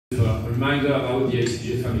reminder about the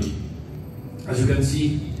ACJ family. As you can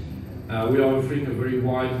see, we are offering a very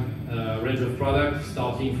wide range of products,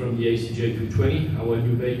 starting from the ACJ 220, our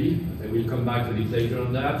new baby. I will come back a bit later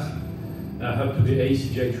on that. Up to the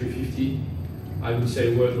ACJ 350. I would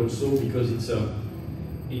say a word also because it's an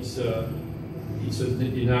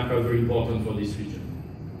aircraft very important for this region.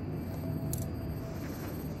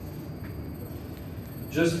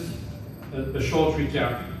 Just a short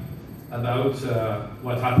recap about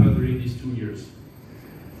what happened during these 2 years.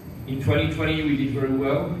 In 2020, we did very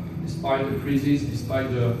well, despite the crisis,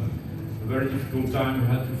 despite the very difficult time we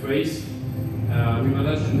had to face. We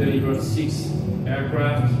managed to deliver 6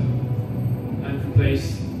 aircraft and to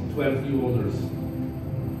place 12 new orders.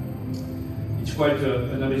 It's quite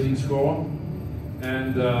an amazing score,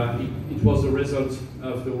 and it was the result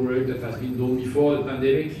of the work that has been done before the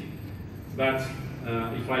pandemic. But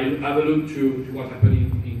if I have a look to what happened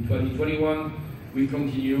in 2021, we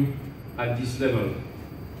continue at this level.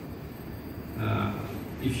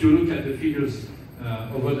 If you look at the figures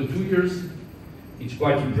over the 2 years, it's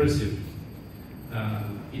quite impressive.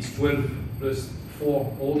 It's 12 plus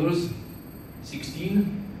 4 orders,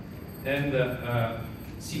 16, and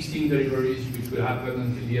 16 deliveries which will happen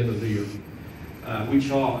until the end of the year,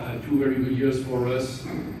 which are 2 very good years for us,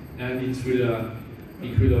 and it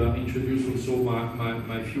will introduce also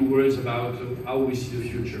my few words about how we see the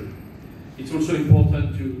future. It's also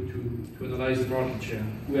important to analyze the market share.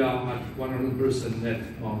 We are at 100% net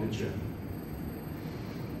market share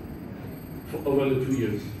for over the 2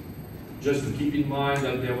 years. Just to keep in mind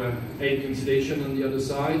that there were 8 cancellations on the other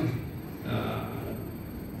side.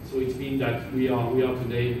 So it means that we are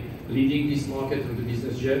today leading this market of the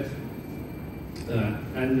business jet.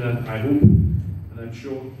 And I hope, and I'm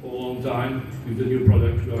sure for a long time, with the new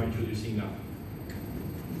product we are introducing now.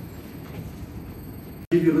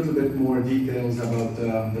 Give you a little bit more details about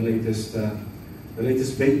the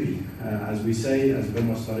latest baby. As we say, as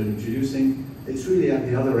Benoit started introducing, it's really at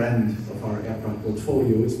the other end of our aircraft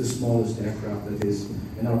portfolio. It's the smallest aircraft that is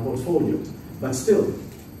in our portfolio. But still,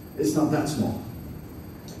 it's not that small.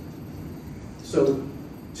 So,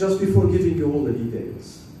 just before giving you all the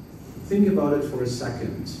details, think about it for a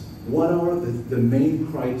second. What are the main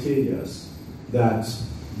criteria that,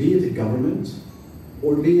 be it a government,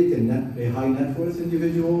 or be it a high net worth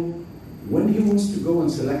individual, when he wants to go and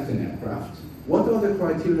select an aircraft, what are the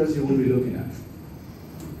criteria he will be looking at?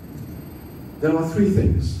 There are 3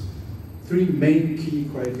 things, 3 main key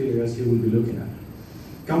criteria he will be looking at.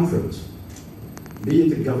 Comfort, be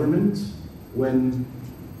it a government, when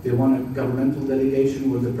they want a governmental delegation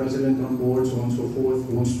with the president on board, so on and so forth,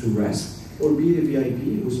 who wants to rest, or be it a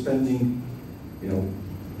VIP who's spending,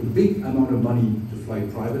 a big amount of money to fly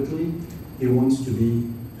privately. He wants to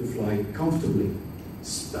fly comfortably,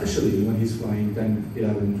 especially when he's flying 10,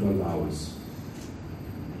 11, 12 hours.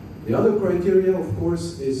 The other criteria, of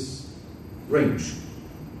course, is range.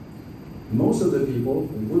 Most of the people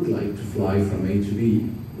would like to fly from A to B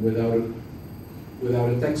without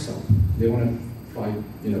a tech stop. They want to fly,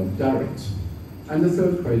 direct. And the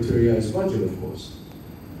third criteria is budget, of course.